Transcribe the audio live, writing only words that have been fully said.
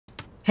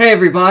Hey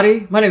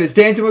everybody, my name is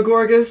Danton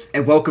McGorgas,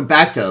 and welcome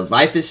back to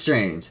Life is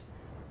Strange.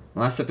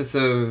 Last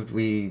episode,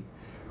 we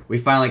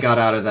finally got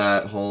out of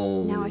that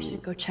whole... Now I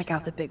should go check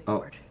out the big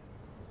board.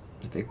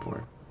 The big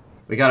board.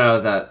 We got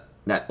out of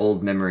that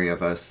old memory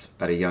of us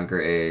at a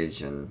younger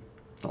age, and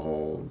the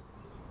whole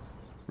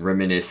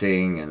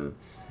reminiscing, and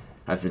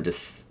having to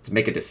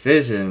make a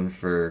decision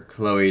for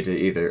Chloe to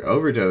either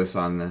overdose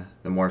on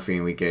the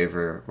morphine we gave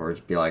her, or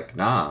be like,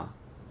 nah,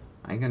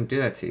 I ain't gonna do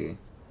that to you.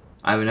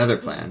 I have another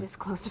plan. This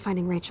close to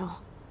finding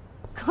Rachel.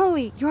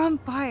 Chloe, you're on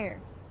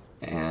fire.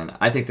 And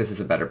I think this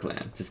is a better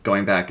plan. Just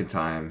going back in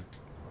time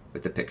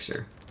with the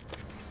picture.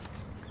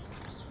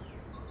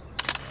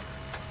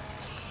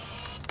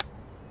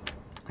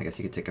 I guess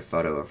you could take a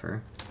photo of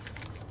her.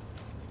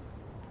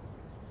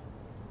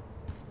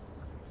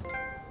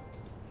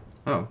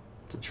 Oh,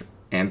 it's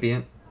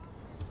ambient.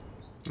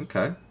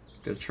 Okay,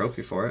 get a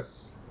trophy for it.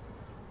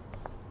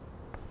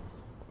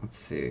 Let's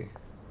see.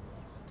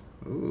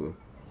 Ooh.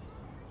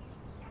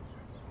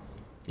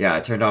 Yeah,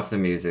 I turned off the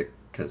music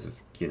because of,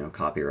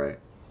 copyright.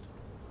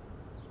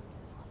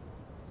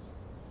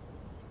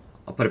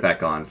 I'll put it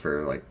back on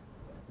for, like,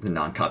 the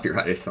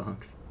non-copyrighted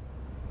songs.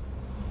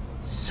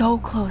 So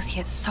close,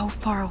 yet so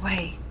far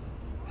away.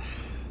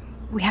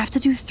 We have to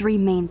do 3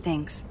 main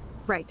things.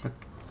 Right.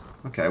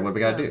 Okay, what do we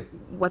gotta do?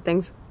 What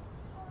things?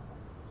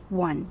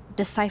 1.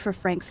 Decipher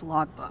Frank's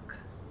logbook.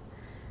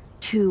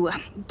 2.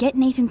 Get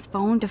Nathan's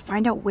phone to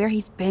find out where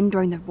he's been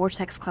during the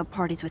Vortex Club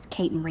parties with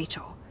Kate and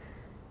Rachel.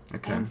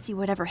 Okay. And see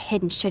whatever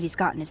hidden shit he's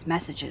got in his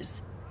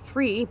messages.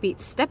 3. Beat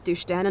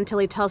Stepdouche down until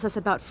he tells us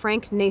about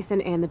Frank, Nathan,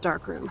 and the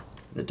dark room.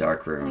 The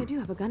dark room. And I do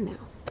have a gun now.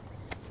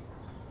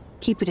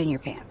 Keep it in your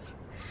pants.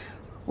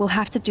 We'll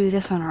have to do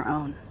this on our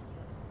own.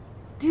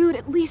 Dude,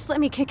 at least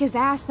let me kick his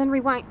ass, then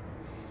rewind.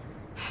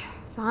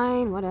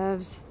 Fine,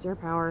 whatevs. It's your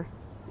power.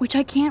 Which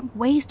I can't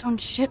waste on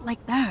shit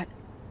like that.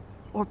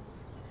 Or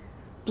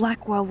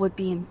Blackwell would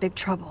be in big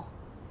trouble.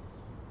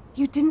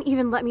 You didn't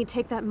even let me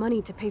take that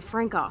money to pay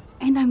Frank off.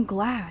 And I'm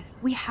glad.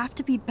 We have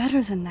to be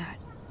better than that.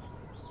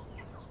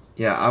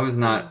 Yeah, I was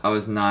not for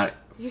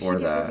You should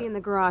get that. busy in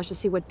the garage to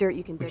see what dirt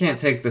you can dig We can't up.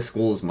 take the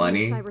school's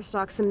money.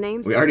 Cyberstock some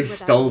names. We and already see what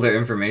that stole their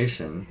means.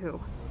 information. To who?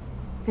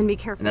 And be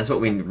careful. And that's what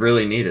we Step.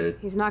 really needed.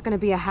 He's not going to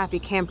be a happy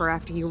camper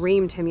after you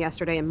reamed him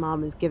yesterday and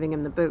Mom is giving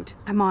him the boot.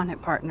 I'm on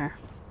it, partner.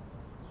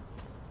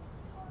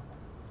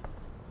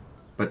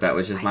 But that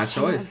was just my I can't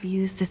choice.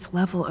 abuse this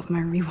level of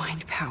my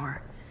rewind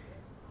power.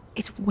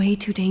 It's way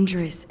too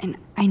dangerous, and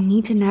I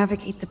need to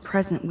navigate the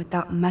present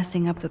without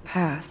messing up the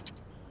past.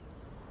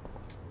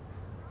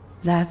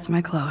 That's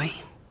my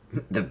Chloe.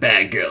 The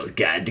Bad Girl's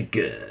Guide to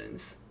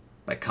Guns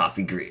by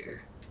Coffee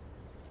Greer.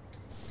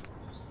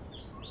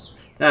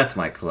 That's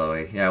my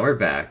Chloe. Yeah, we're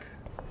back.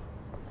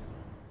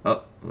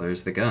 Oh,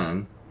 there's the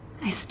gun.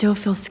 I still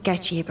feel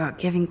sketchy about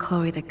giving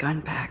Chloe the gun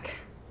back.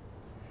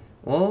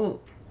 Well,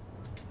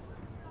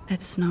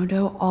 That snow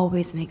dough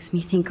always makes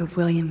me think of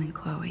William and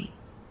Chloe.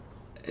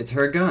 it's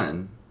her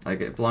gun. Like,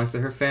 it belongs to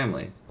her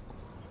family.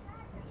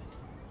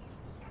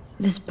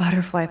 This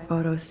butterfly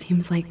photo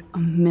seems like a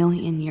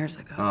million years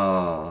ago.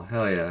 Oh,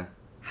 hell yeah.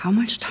 How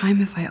much time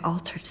have I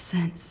altered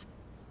since?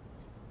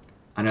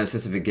 I know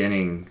since the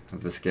beginning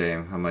of this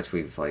game how much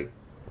we've, like,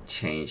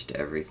 changed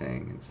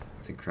everything.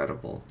 It's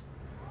incredible.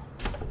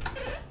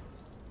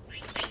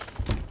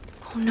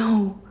 Oh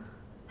no,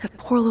 that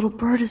poor little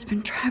bird has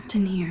been trapped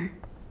in here.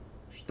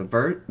 The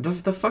bird?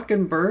 The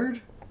fucking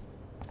bird?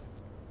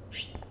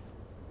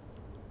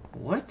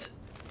 What?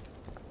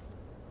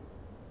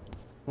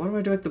 What do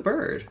I do with the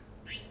bird?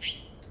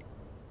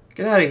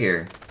 Get out of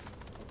here.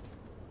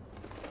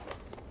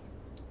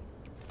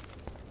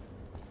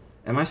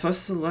 Am I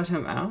supposed to let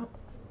him out?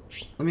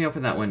 Let me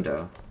open that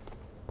window.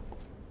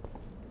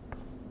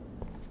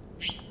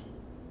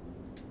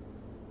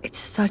 It's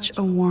such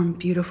a warm,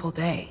 beautiful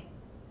day.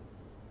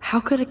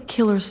 How could a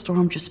killer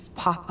storm just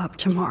pop up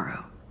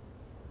tomorrow?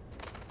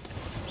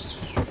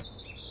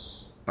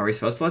 Are we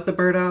supposed to let the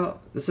bird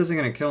out? This isn't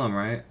gonna kill him,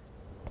 right?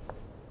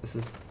 This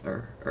is...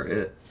 or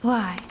it.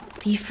 Fly,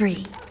 be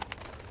free.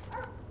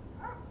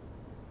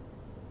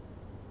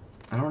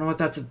 I don't know what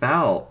that's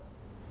about.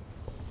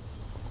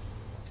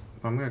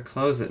 I'm gonna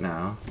close it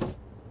now.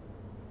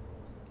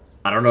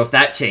 I don't know if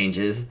that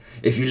changes.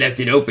 If you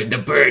left it open, the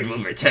bird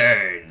will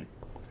return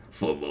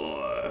for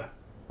more.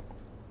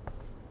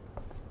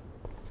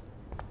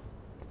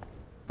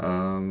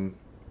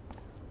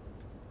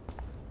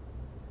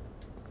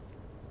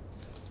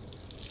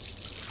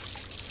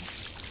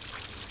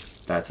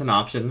 That's an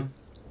option.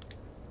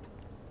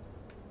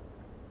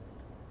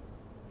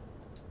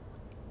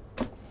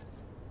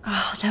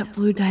 Oh, that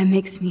blue dye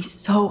makes me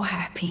so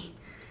happy.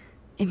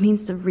 It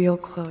means the real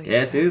Chloe.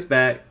 Guess who's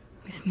back?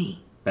 With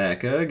me.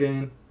 Back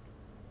again.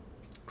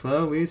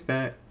 Chloe's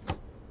back.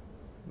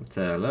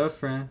 Tell a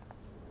friend.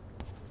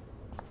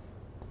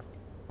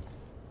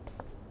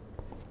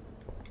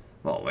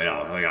 Well, we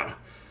gotta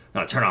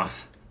turn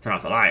off the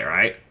light,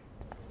 right?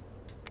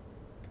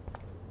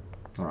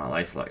 Turn on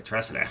lights,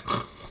 electricity.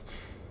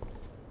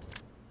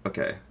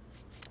 Okay.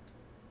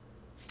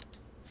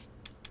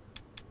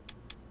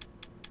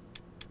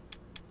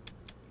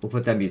 We'll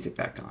put that music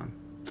back on.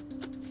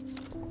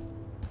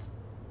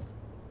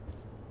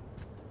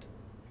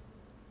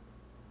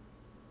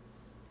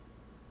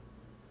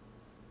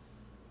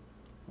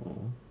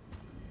 Oh.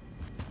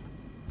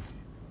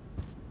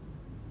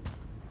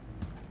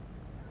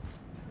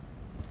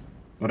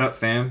 What up,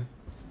 fam?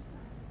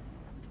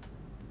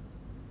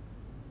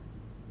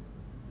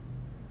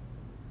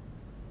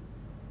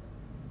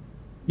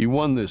 You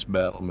won this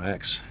battle,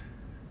 Max.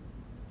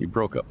 You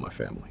broke up my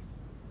family.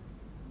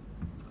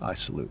 I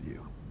salute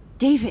you.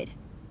 David,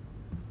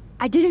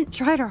 I didn't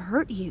try to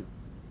hurt you.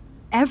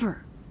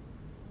 Ever.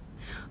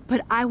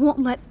 But I won't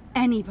let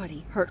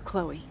anybody hurt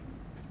Chloe.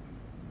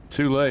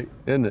 Too late,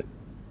 isn't it?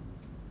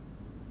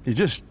 You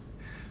just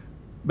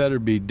better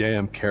be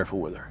damn careful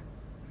with her.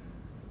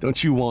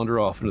 Don't you wander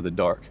off into the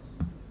dark.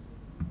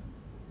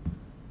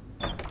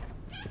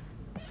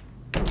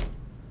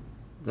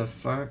 The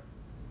fuck?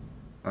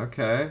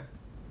 Okay.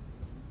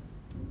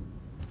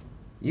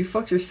 You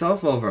fucked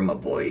yourself over, my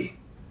boy.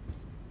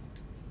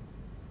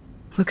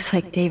 Looks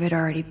like David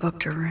already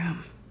booked a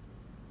room.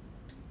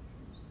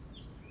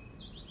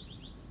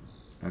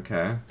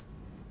 Okay.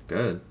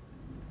 Good.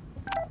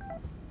 Oh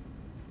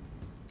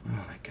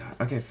my god.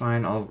 Okay,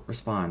 fine. I'll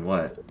respond.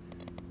 What?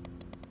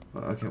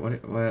 Okay,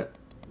 what? What?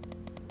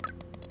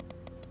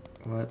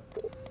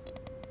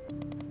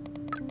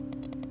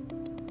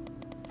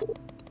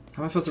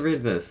 How am I supposed to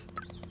read this?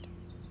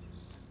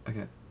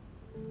 Okay.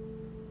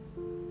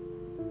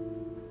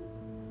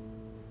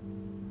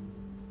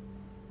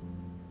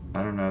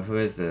 I don't know. Who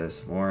is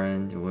this?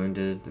 Warren, you're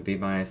wounded. The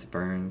B-minus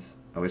burns.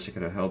 I wish I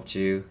could have helped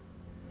you.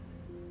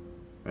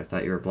 But I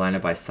thought you were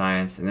blinded by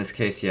science. In this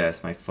case,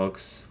 yes. My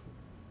folks...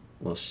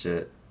 Well,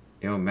 shit.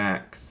 Yo,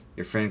 Max.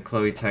 Your friend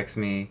Chloe texts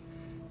me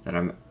that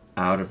I'm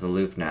out of the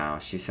loop now.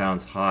 She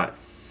sounds hot,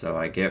 so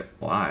I get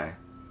why.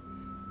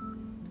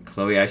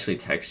 Chloe actually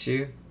texts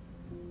you?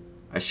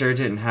 I sure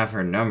didn't have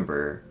her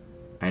number.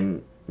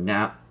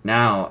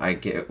 Now I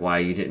get why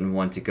you didn't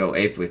want to go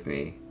ape with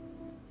me.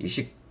 You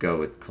should go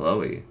with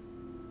Chloe.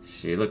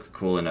 She looks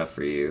cool enough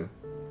for you.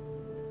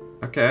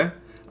 Okay.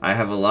 I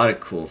have a lot of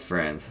cool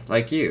friends,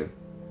 like you.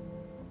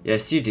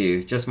 Yes, you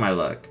do. Just my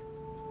luck.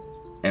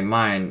 And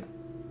mine,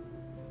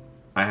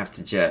 I have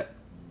to jet.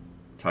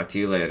 Talk to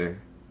you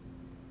later.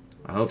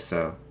 I hope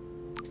so.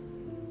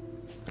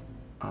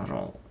 I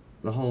don't...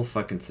 The whole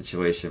fucking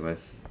situation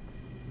with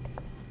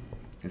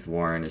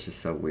Warren is just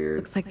so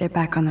weird. Looks like they're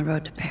back on the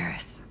road to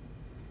Paris.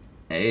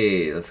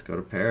 Hey, let's go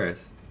to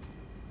Paris.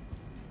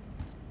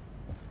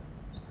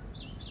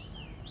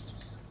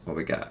 What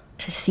we got?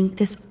 To think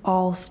this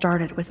all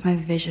started with my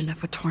vision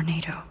of a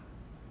tornado.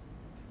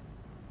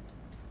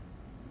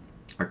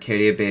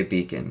 Arcadia Bay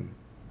Beacon.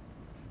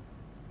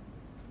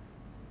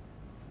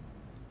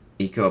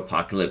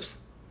 Eco-apocalypse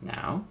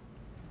now?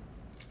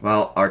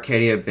 While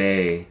Arcadia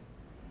Bay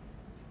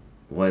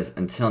was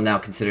until now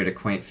considered a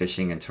quaint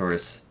fishing and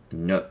tourist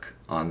nook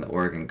on the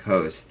Oregon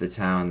coast, the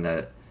town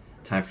that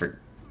time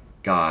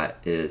forgot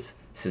is,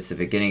 since the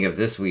beginning of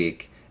this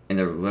week, in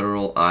the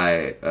literal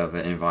eye of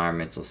an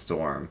environmental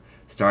storm,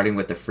 starting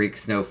with the freak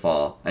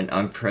snowfall, an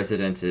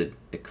unprecedented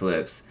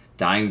eclipse,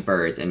 dying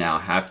birds, and now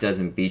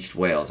half-dozen beached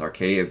whales.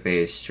 Arcadia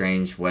Bay's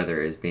strange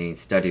weather is being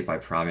studied by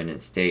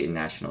prominent state and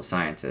national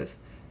scientists,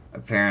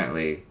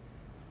 apparently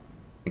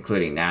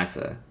including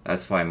NASA.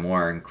 That's why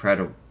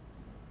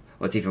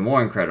what's even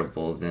more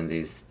incredible than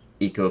these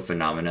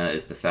eco-phenomena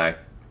is the fact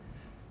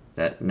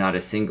that not a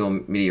single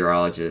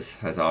meteorologist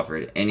has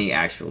offered any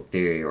actual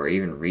theory or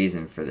even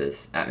reason for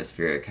this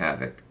atmospheric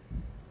havoc.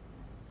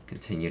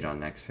 Continued on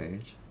next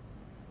page.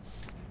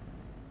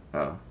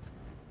 Oh,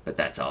 but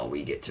that's all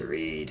we get to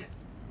read.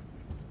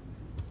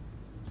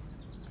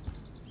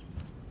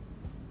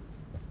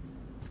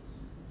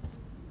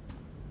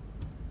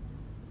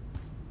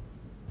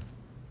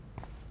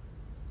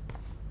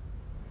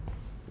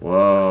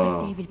 Whoa.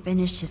 Looks like David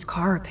finished his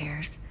car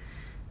repairs.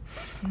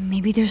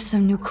 Maybe there's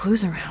some new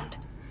clues around.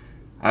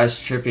 I was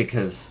trippy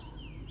because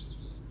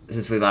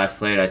since we last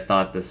played, I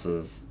thought this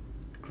was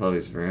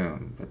Chloe's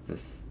room, but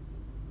that's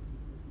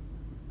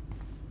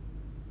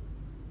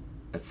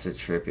so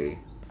trippy.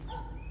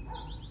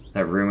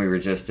 That room we were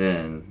just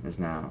in is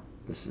now,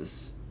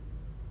 that's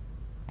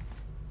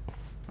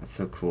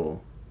so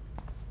cool.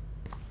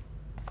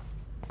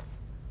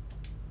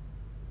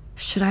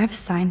 Should I have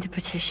signed the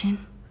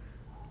petition?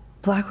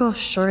 Blackwell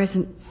sure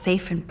isn't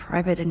safe and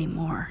private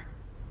anymore.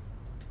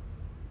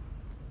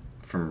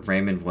 From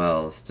Raymond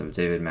Wells to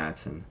David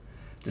Matson.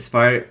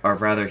 Despite our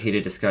rather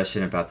heated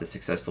discussion about the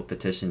successful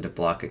petition to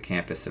block a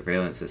campus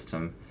surveillance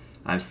system,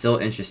 I'm still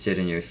interested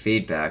in your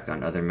feedback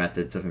on other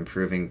methods of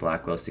improving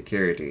Blackwell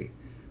security.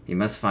 You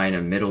must find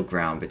a middle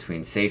ground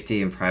between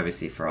safety and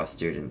privacy for all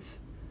students.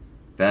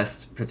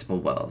 Best,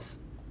 Principal Wells.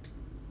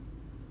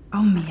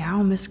 Oh,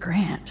 meow, Miss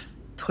Grant.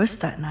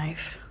 Twist that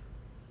knife.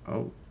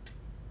 Oh.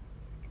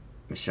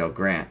 Michelle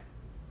Grant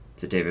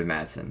to David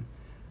Matson.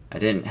 I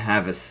didn't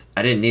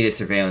need a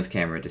surveillance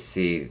camera to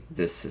see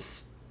this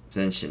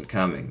suspension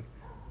coming.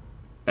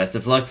 Best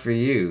of luck for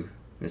you,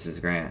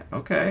 Mrs. Grant.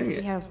 Okay.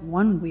 He has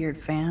one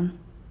weird fan.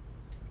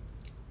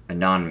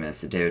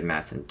 Anonymous to David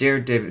Matson. Dear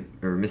David,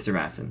 or Mr.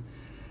 Matson,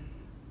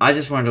 I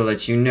just wanted to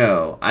let you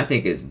know I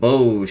think it's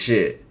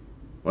bullshit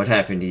what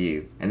happened to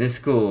you. And this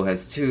school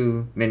has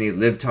too many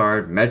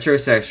libtard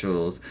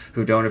metrosexuals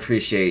who don't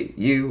appreciate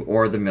you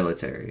or the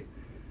military.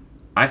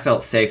 I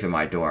felt safe in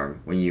my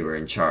dorm when you were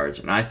in charge,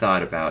 and I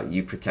thought about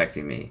you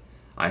protecting me.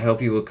 I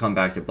hope you will come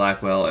back to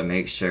Blackwell and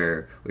make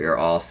sure we are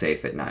all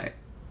safe at night.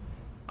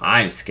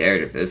 I'm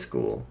scared of this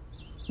school.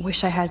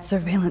 Wish I had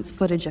surveillance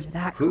footage of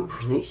that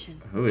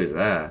conversation. Who is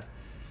that?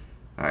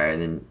 Alright,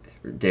 and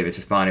then David's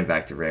responding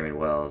back to Raymond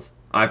Wells.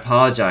 I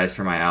apologize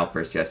for my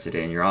outburst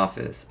yesterday in your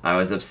office. I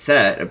was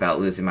upset about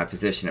losing my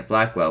position at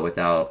Blackwell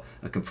without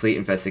a complete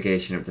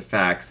investigation of the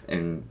facts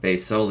and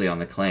based solely on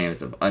the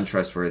claims of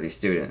untrustworthy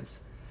students.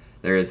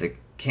 There is a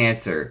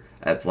cancer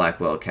at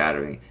Blackwell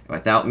Academy, and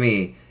without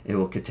me, it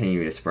will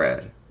continue to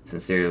spread.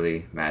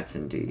 Sincerely,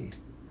 Matson D.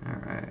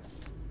 Alright.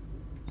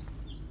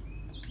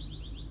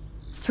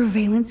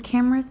 Surveillance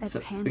cameras at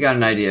So we got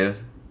an idea of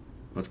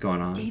what's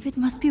going on. David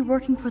must be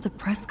working for the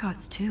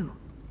Prescotts, too.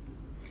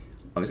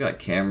 Oh, he's got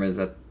cameras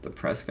at the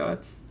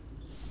Prescotts?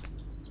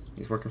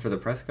 He's working for the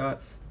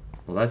Prescotts?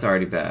 Well, that's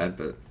already bad,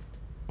 but...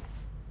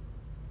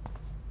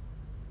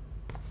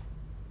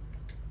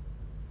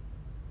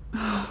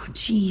 Oh,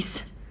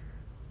 jeez.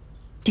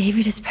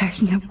 David is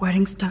packing up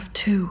wedding stuff,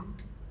 too.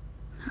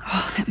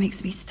 Oh, that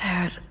makes me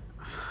sad.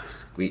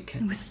 Squeak.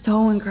 It was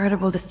so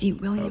incredible to see Oh,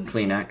 William.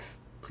 Kleenex.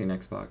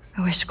 Kleenex box.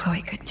 I wish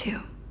Chloe could, too.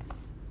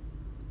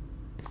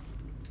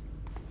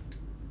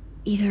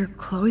 Either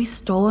Chloe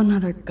stole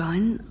another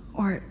gun,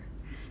 or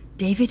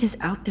David is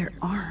out there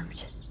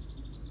armed.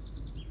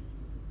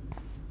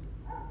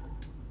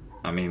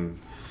 I mean,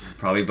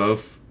 probably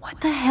both. What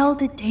the hell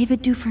did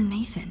David do for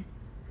Nathan?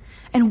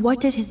 And what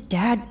did his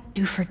dad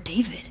do for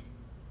David?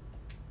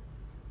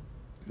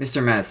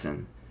 Mr.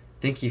 Madison,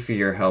 thank you for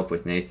your help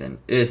with Nathan.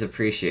 It is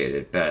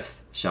appreciated.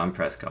 Best, Sean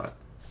Prescott.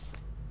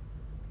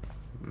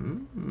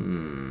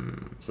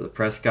 So the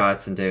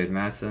Prescotts and David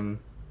Madison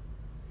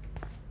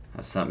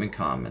have something in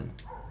common.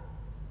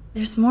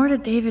 There's more to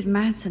David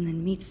Madsen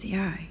than meets the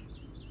eye.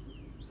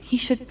 He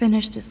should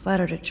finish this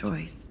letter to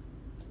Joyce.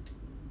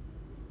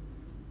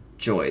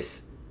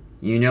 Joyce,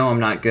 you know I'm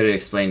not good at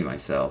explaining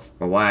myself,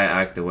 or why I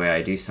act the way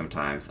I do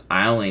sometimes.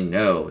 I only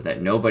know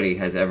that nobody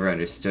has ever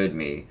understood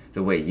me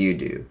the way you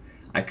do.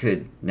 I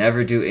could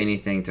never do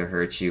anything to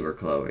hurt you or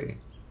Chloe.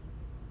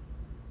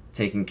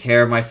 Taking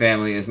care of my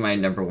family is my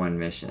 #1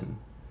 mission.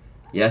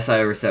 Yes, I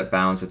overstepped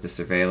bounds with the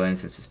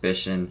surveillance and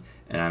suspicion,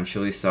 and I'm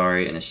truly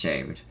sorry and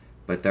ashamed.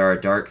 But there are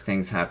dark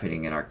things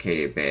happening in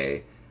Arcadia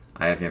Bay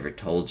I have never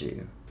told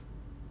you.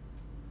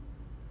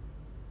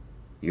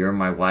 You're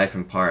my wife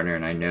and partner,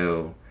 and I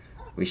know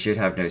we should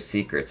have no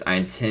secrets. I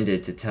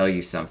intended to tell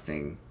you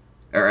something,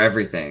 or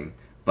everything,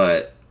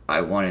 but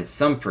I wanted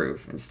some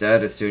proof.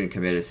 Instead, a student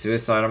committed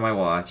suicide on my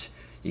watch.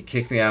 You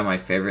kicked me out of my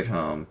favorite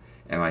home,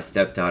 and my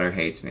stepdaughter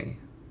hates me.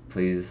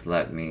 Please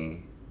let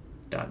me... ...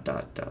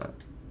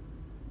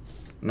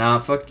 Nah,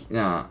 fuck...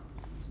 Nah.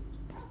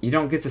 You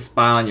don't get to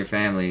spy on your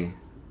family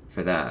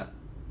for that.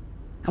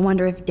 I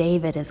wonder if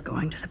David is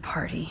going to the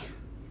party.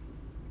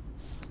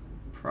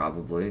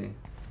 Probably.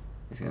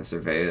 He's gonna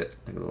survey it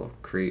like a little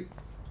creep.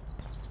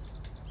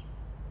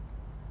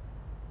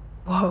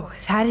 Whoa,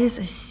 that is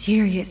a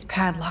serious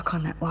padlock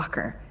on that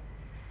locker.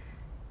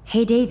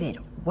 Hey, David,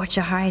 what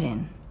you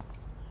hiding?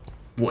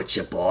 What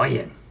you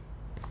buying?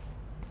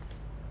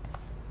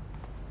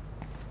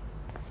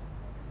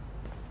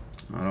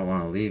 I don't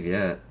want to leave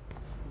yet.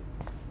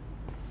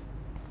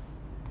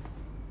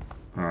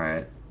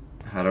 Alright.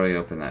 How do we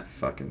open that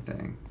fucking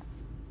thing?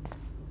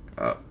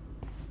 Oh.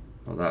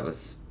 Well, that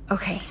was...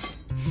 Okay.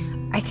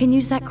 I can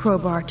use that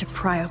crowbar to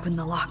pry open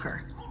the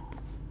locker.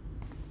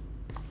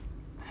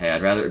 Hey,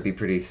 I'd rather it be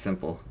pretty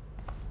simple.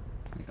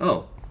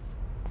 Oh.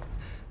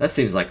 That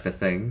seems like the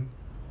thing.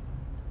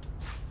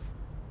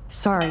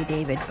 Sorry,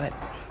 David, but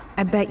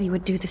I bet you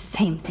would do the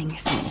same thing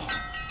as me.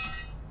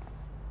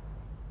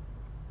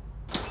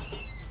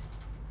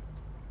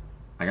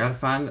 I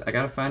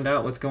gotta find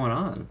out what's going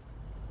on.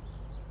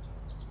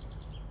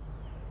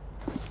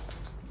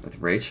 With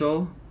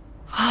Rachel?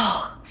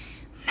 Oh,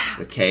 maps,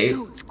 With Kate?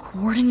 notes,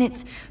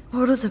 coordinates,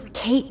 photos of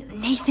Kate,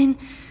 Nathan.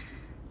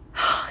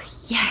 Oh,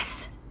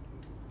 yes.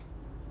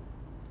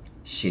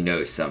 She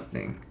knows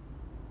something.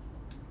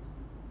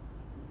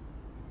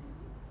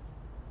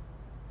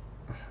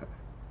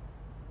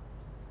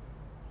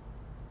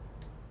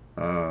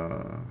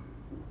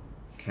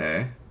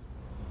 Okay.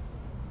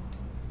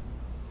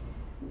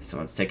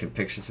 Someone's taking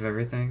pictures of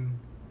everything.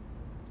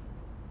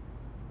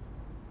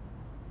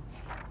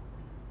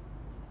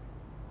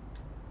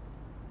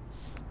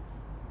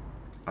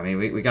 I mean,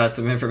 we got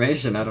some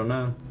information, I don't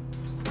know.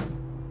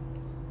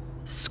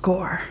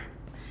 Score.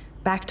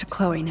 Back to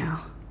Chloe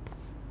now.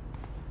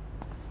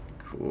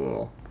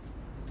 Cool.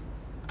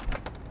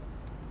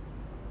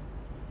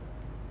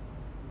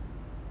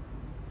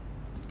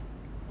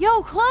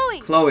 Yo,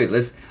 Chloe! Chloe,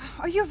 let's...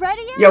 Are you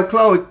ready yet? Yo,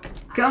 Chloe,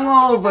 come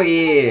over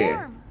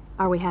here.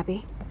 Are we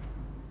happy?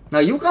 No,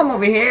 you come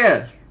over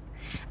here.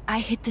 I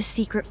hit the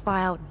secret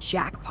file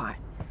jackpot.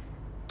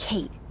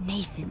 Kate,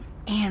 Nathan,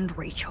 and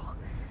Rachel.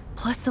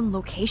 Plus some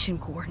location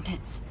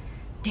coordinates.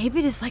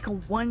 David is like a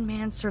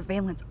one-man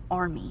surveillance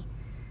army.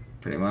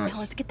 Pretty much. Now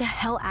let's get the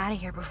hell out of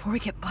here before we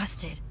get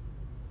busted.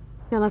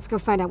 Now let's go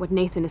find out what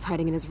Nathan is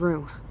hiding in his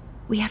room.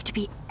 We have to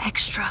be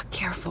extra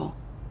careful.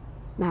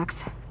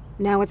 Max,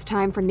 now it's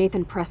time for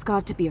Nathan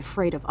Prescott to be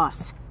afraid of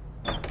us.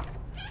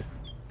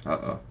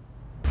 Uh-oh.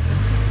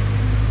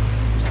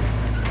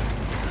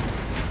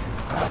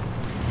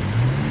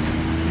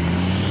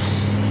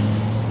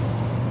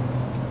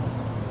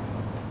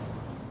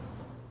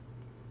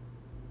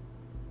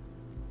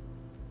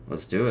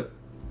 Let's do it.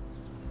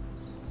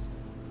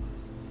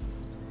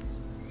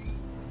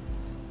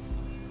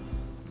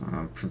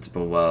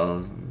 Principal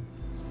Wells, and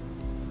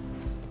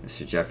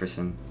Mr.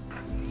 Jefferson.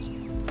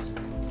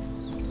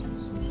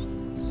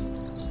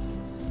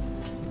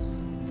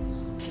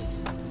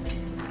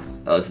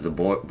 Oh, this is the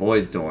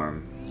boys'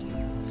 dorm.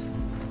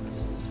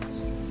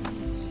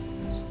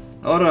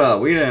 Hold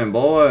up, we them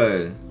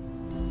boys.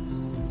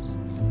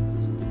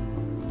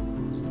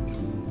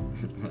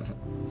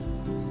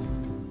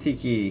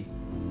 Tiki.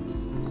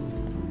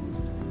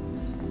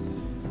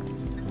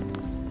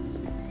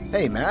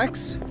 Hey,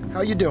 Max.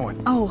 How you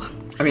doing? Oh,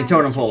 I mean, hi,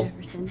 totem Mr. pole.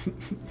 Jefferson.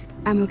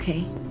 I'm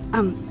okay.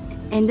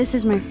 And this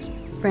is my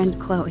friend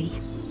Chloe.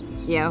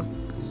 Yo.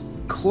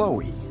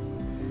 Chloe.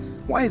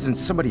 Why isn't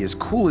somebody as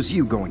cool as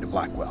you going to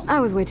Blackwell? I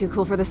was way too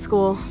cool for this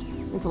school.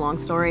 It's a long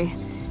story.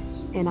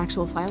 In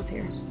actual files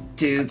here.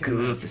 Too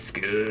cool for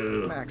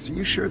school. Max, are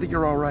you sure that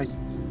you're all right?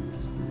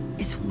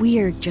 It's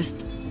weird just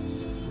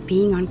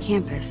being on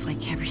campus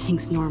like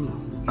everything's normal.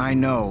 I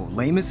know,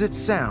 lame as it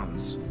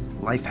sounds,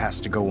 life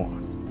has to go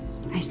on.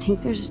 I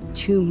think there's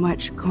too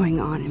much going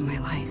on in my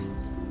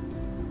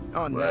life.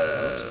 On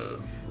that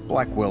note,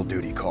 Blackwell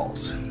duty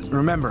calls.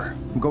 Remember,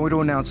 I'm going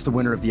to announce the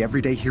winner of the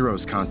Everyday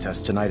Heroes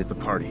contest tonight at the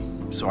party,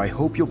 so I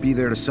hope you'll be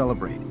there to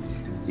celebrate,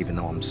 even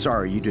though I'm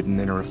sorry you didn't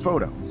enter a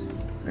photo.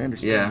 I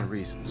understand the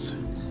reasons.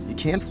 You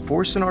can't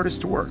force an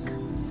artist to work.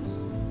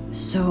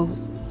 So,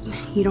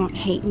 you don't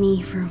hate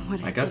me for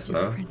what I said guess to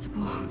so. the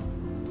principal?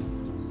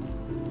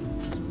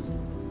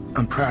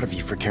 I'm proud of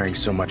you for caring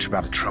so much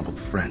about a troubled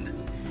friend,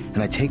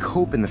 and I take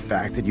hope in the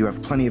fact that you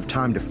have plenty of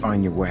time to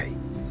find your way.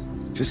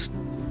 Just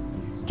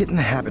get in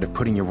the habit of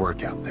putting your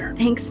work out there.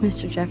 Thanks,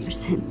 Mr.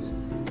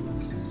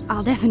 Jefferson.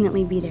 I'll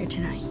definitely be there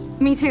tonight.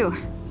 Me too.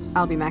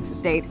 I'll be Max's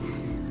date.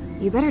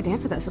 You better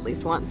dance with us at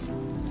least once.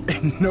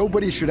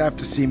 Nobody should have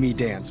to see me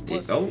dance.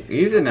 Plus, Oh,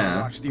 easy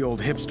now. watch the old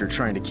hipster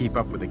trying to keep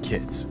up with the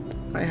kids.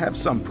 I have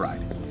some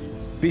pride.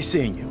 Be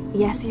seeing you.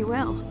 Yes, you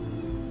will.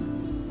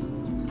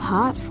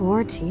 Hot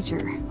for teacher.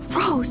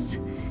 Gross!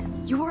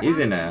 You're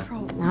Easy out now. of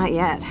control. Not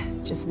yet.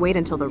 Just wait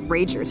until the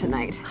Rager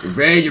tonight.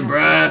 Rager,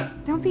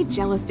 bruh. Don't be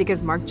jealous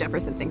because Mark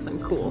Jefferson thinks I'm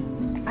cool.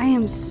 I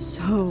am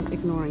so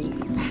ignoring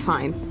you.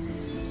 Fine.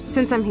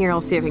 Since I'm here,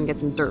 I'll see if I can get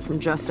some dirt from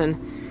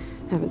Justin.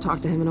 Haven't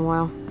talked to him in a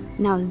while.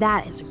 Now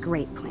that is a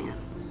great plan.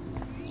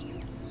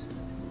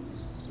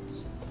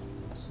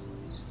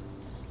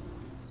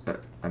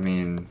 I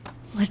mean,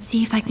 Let's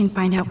see if I can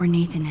find out where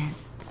Nathan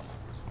is.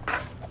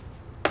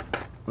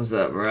 what's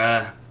up,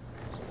 bruh?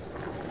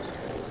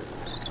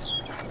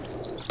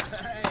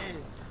 Hey,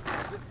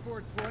 is it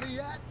 420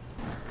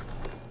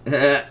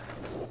 yet?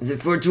 Is it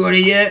 420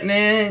 yet,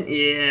 man?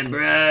 Yeah,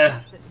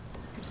 bruh.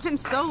 It's been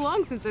so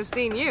long since I've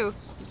seen you.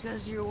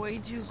 Because you're way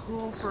too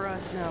cool for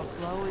us now,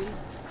 Chloe.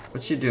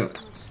 What you doing?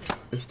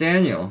 It's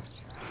Daniel.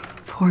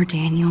 Poor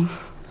Daniel.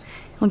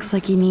 Looks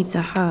like he needs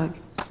a hug.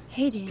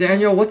 Hey, Daniel.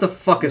 Daniel, what the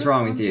fuck is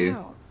wrong with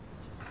you?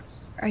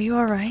 Are you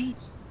alright?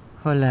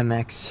 Hola,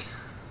 Max.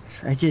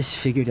 I just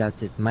figured out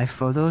that my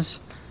photos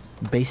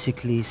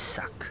basically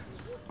suck.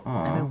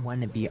 I'm a Aw.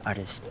 wannabe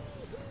artist.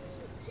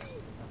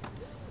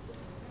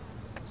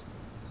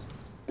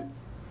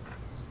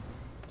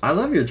 I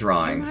love your I'm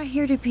drawings. not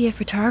here to be a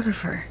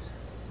photographer.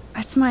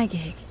 That's my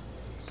gig.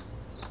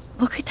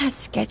 Look at that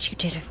sketch you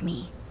did of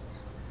me.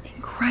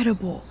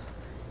 Incredible.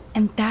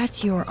 And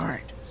that's your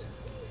art.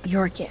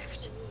 Your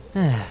gift.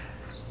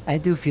 I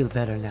do feel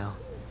better now.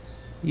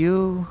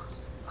 You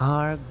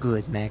are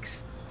good,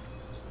 Max.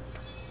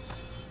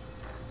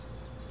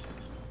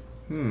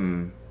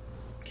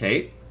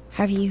 Kate?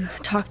 Have you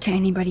talked to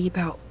anybody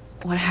about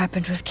what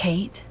happened with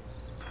Kate?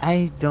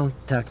 I don't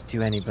talk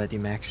to anybody,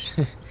 Max.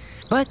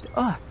 But,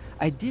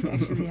 I did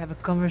actually have a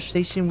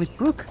conversation with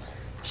Brooke.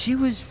 She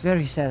was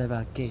very sad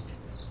about Kate.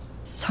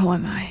 So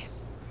am I.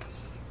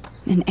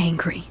 And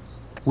angry.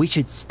 We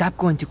should stop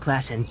going to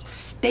class and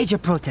stage a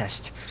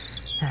protest.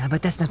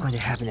 But that's not going to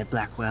happen at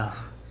Blackwell.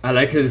 I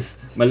like his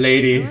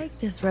milady. I like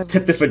this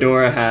Tip the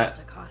fedora hat.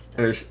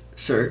 Acosta. Or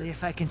shirt. Only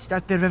if I can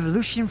start the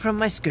revolution from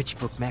my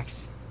sketchbook,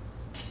 Max.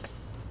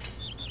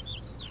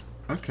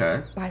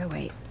 Okay. By the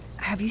way,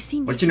 have you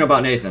seen What you know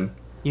about Nathan?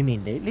 You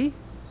mean lately?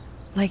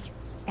 like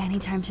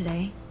anytime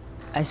today?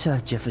 I saw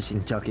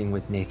Jefferson talking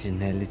with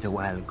Nathan a little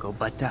while ago,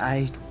 but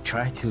I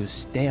try to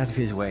stay out of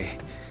his way.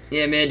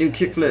 Yeah, man, do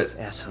kickflip.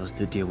 Assholes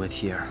to deal with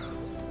here.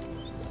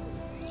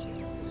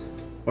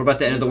 What about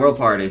the end of the world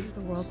party?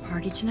 The world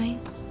party tonight?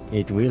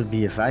 It will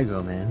be if I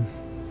go, man.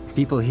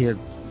 People here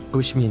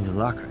push me into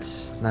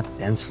lockers, not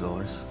dance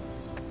floors.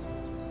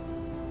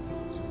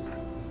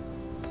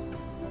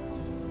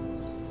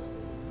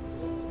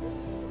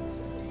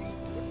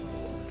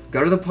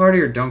 Go to the party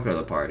or don't go to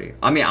the party?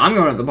 I mean, I'm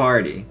going to the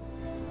party.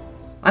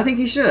 I think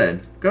he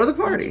should. Go to the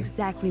party. That's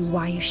exactly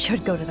why you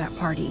should go to that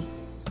party.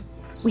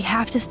 We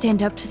have to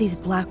stand up to these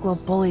Blackwell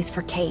bullies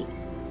for Kate.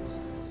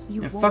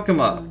 You Yeah, won't fuck him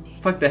be up. alone,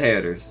 Daniel. Fuck the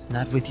haters.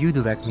 Not with you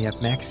to back me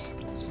up, Max.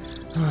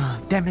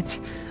 Damn it.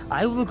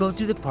 I will go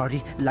to the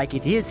party like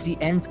it is the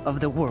end of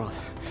the world.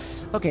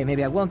 Okay,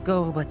 maybe I won't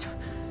go, but...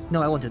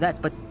 No, I won't do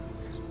that, but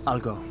I'll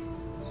go.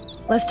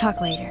 Let's talk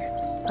later.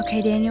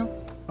 Okay, Daniel?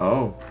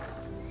 Oh.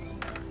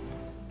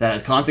 That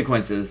has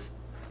consequences.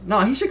 No,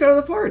 he should go to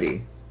the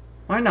party.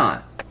 Why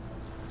not?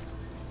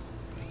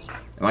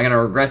 Am I gonna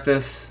regret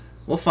this?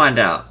 We'll find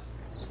out.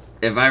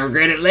 If I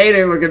regret it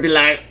later, we're gonna be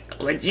like,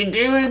 what you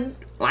doing?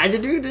 Why'd you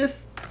do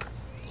this?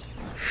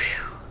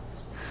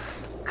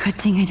 Good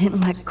thing I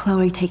didn't let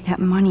Chloe take that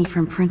money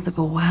from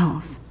Principal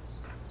Wells.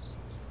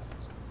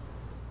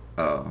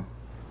 Oh.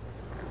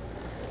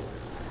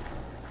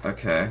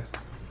 Okay.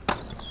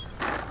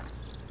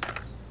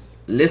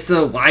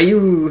 Lisa, why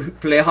you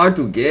play hard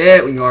to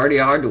get when you're already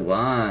hard to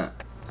want?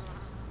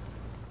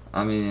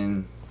 I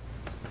mean,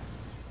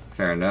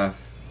 fair enough.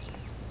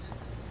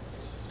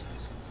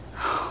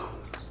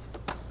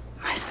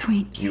 My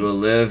sweet Kate. You will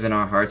live in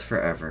our hearts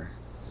forever.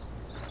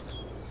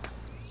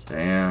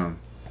 Damn.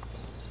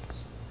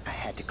 I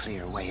had to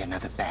clear away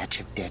another batch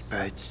of dead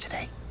birds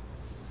today.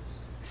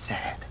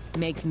 Sad.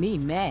 Makes me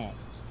mad.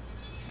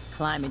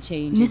 Climate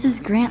change.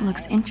 Mrs. Grant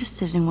looks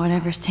interested in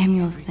whatever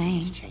Samuel's saying.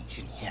 Everything's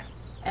changing here.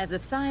 As a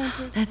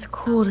scientist, That's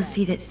cool to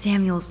see that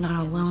Samuel's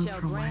not as alone Michelle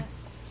for Grant,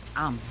 once.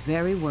 I'm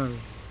very worried.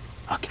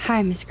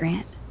 Hi, Miss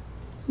Grant.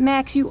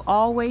 Max, you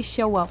always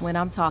show up when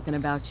I'm talking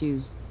about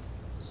you.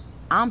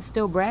 I'm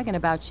still bragging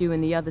about you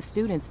and the other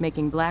students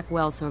making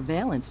Blackwell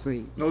surveillance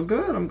free. Oh,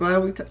 good. I'm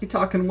glad you're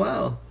talking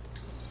well.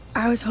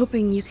 I was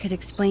hoping you could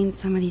explain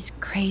some of these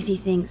crazy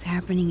things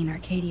happening in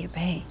Arcadia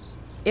Bay.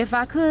 If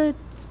I could,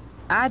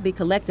 I'd be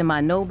collecting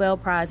my Nobel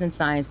Prize in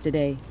Science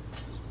today.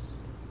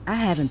 I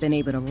haven't been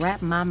able to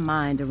wrap my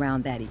mind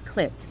around that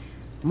eclipse,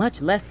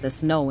 much less the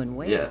snow and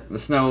whales. Yeah, the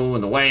snow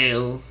and the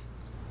whales.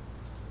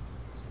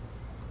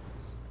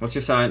 What's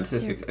your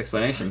scientific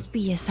explanation? Must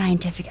be a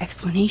scientific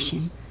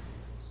explanation,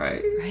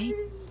 Right? right?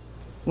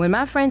 When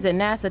my friends at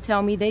NASA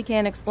tell me they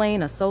can't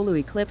explain a solar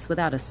eclipse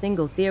without a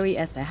single theory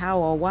as to how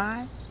or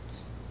why,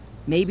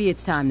 maybe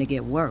it's time to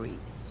get worried.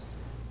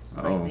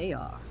 Like Oh. they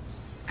are.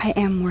 I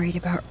am worried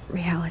about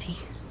reality.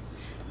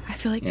 I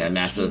feel like Yeah, it's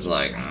NASA's changing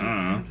like, right in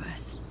front of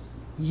us.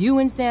 You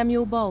and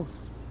Samuel both.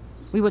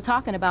 We were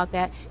talking about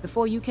that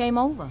before you came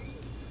over.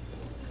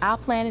 Our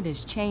planet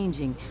is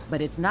changing, but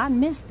it's not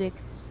mystic.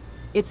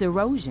 It's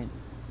erosion.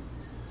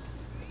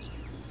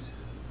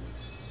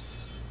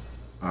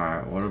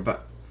 Alright, what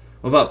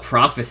about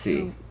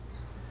prophecy?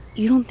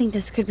 You don't think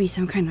this could be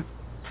some kind of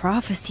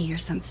prophecy or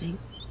something?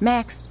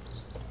 Max,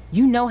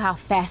 you know how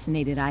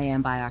fascinated I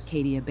am by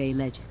Arcadia Bay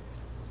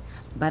legends.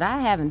 But I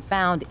haven't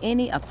found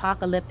any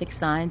apocalyptic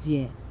signs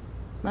yet.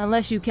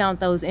 Unless you count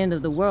those end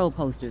of the world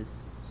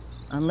posters.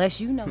 Unless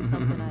you know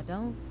something I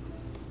don't.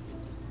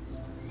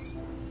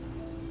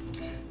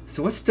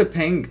 So what's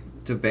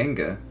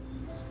Topanga?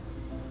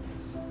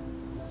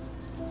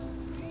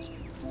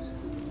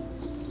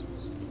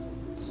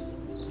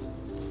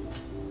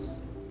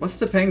 What's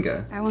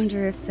Topanga? I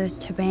wonder if the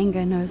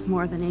Topanga knows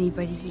more than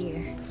anybody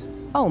here.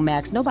 Oh,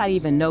 Max, nobody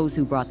even knows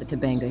who brought the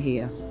Topanga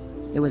here.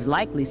 It was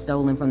likely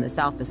stolen from the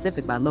South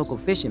Pacific by local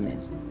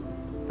fishermen.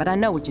 But I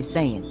know what you're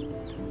saying.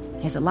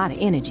 There's a lot of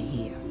energy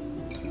here.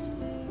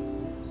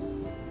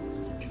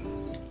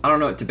 I don't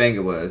know what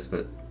Topanga was,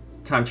 but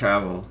time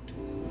travel.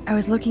 I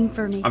was looking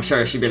for Nathan. I'm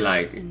sure she'd be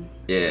like, in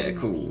yeah, your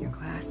cool.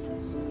 class.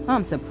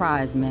 I'm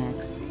surprised,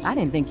 Max. I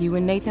didn't think you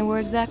and Nathan were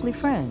exactly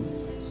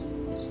friends.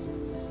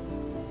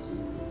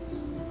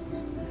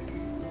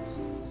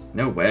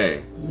 No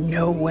way.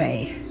 No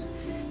way.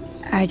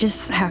 I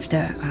just have to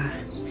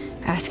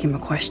ask him a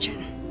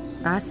question.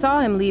 I saw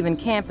him leaving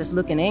campus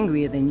looking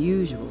angrier than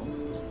usual.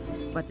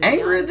 But to be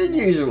Angrier honest, than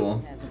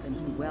usual. hasn't been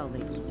too well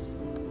lately.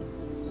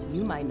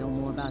 You might know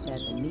more about that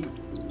than me.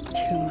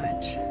 Too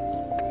much.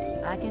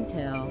 I can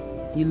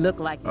tell. You look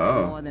like you Oh.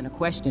 have more than a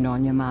question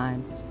on your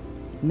mind.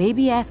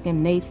 Maybe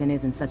asking Nathan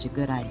isn't such a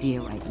good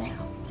idea right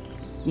now.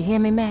 You hear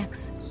me,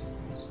 Max?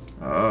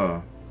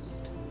 Oh.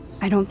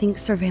 I don't think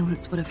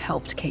surveillance would have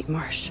helped Kate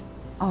Marsh.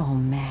 Oh,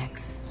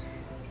 Max.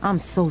 I'm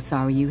so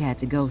sorry you had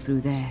to go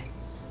through that.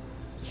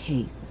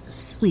 Kate is the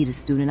sweetest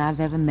student I've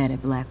ever met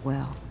at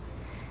Blackwell.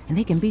 And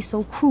they can be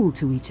so cruel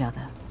to each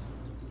other.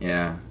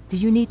 Yeah. Do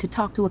you need to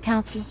talk to a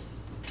counselor?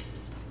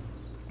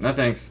 No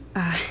thanks.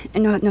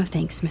 No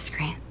thanks, Miss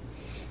Grant.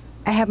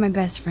 I have my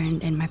best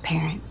friend and my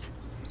parents.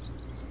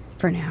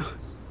 For now.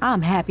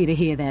 I'm happy to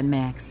hear that,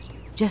 Max.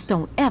 Just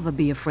don't ever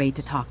be afraid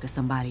to talk to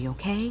somebody,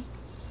 okay?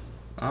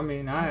 I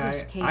mean, I I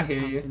wish Kate I had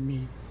hear come you. to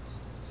me.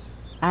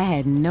 I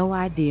had no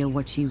idea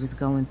what she was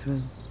going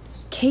through.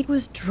 Kate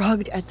was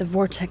drugged at the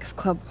Vortex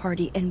Club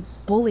party and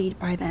bullied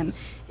by them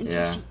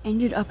until she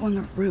ended up on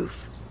the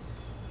roof.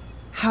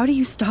 How do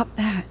you stop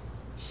that?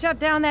 Shut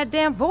down that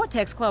damn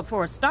Vortex Club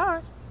for a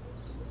start.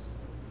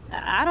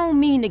 I don't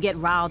mean to get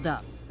riled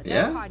up, but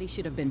that party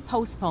should have been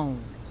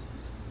postponed.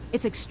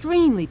 It's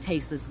extremely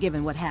tasteless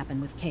given what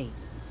happened with Kate.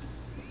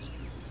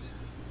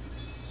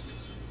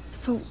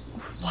 So,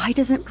 why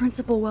doesn't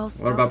Principal Wells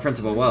stop? What about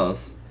Principal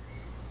Wells?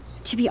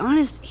 To be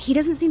honest, he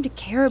doesn't seem to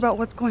care about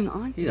what's going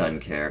on. He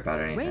doesn't care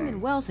about anything.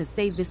 Raymond Wells has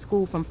saved this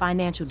school from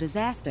financial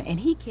disaster, and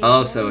he cares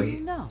Oh, so he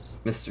know.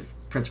 Mr.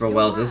 Principal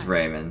Wells is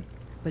Raymond.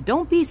 But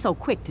don't be so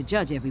quick to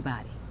judge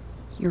everybody.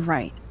 You're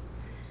right.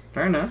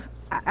 Fair enough.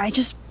 I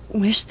just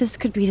wish this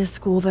could be the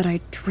school that I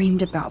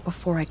dreamed about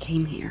before I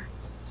came here.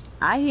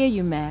 I hear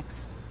you,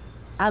 Max.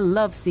 I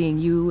love seeing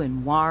you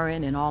and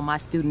Warren and all my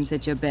students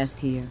at your best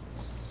here.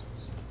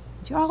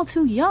 But you're all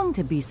too young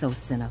to be so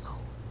cynical.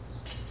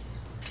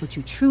 But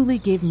you truly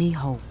give me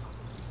hope.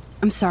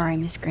 I'm sorry,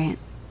 Miss Grant.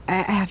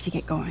 I have to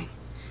get going.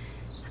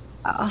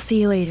 I'll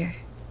see you later.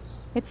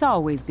 It's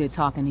always good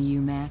talking to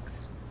you,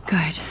 Max.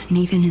 Good.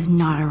 Nathan is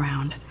not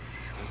around.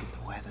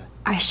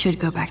 I should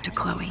go back to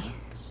Chloe.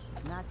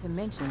 Not to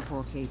mention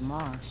poor Kate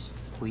Marsh.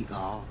 We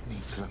all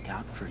need to look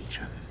out for each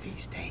other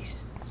these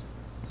days.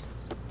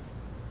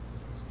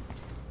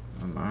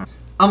 Oh my. I'm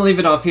gonna leave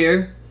it off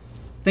here.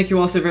 Thank you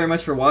all so very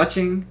much for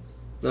watching.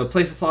 The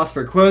Playful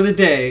Philosopher quote of the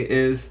day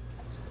is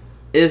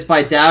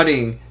by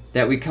doubting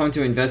that we come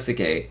to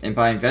investigate, and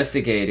by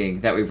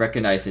investigating that we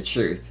recognize the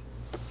truth.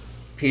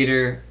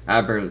 Peter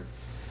Abelard.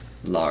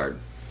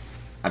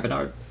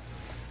 Abelard.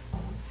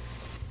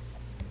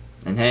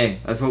 And hey,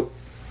 that's what,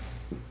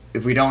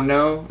 if we don't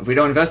know, if we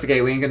don't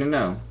investigate, we ain't gonna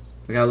know.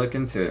 We gotta look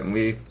into it. And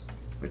we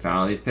found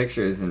all these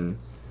pictures in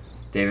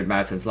David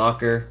Madsen's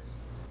locker,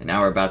 and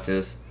now we're about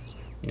to,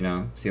 you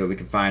know, see what we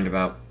can find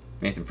about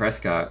Nathan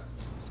Prescott.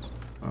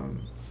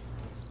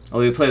 I'll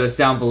leave a playlist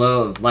down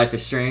below of Life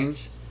is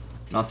Strange,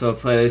 and also a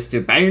playlist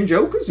to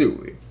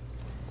Banjo-Kazooie,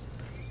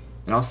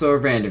 and also a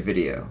random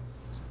video.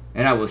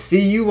 And I will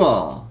see you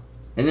all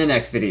in the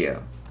next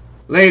video.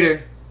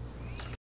 Later!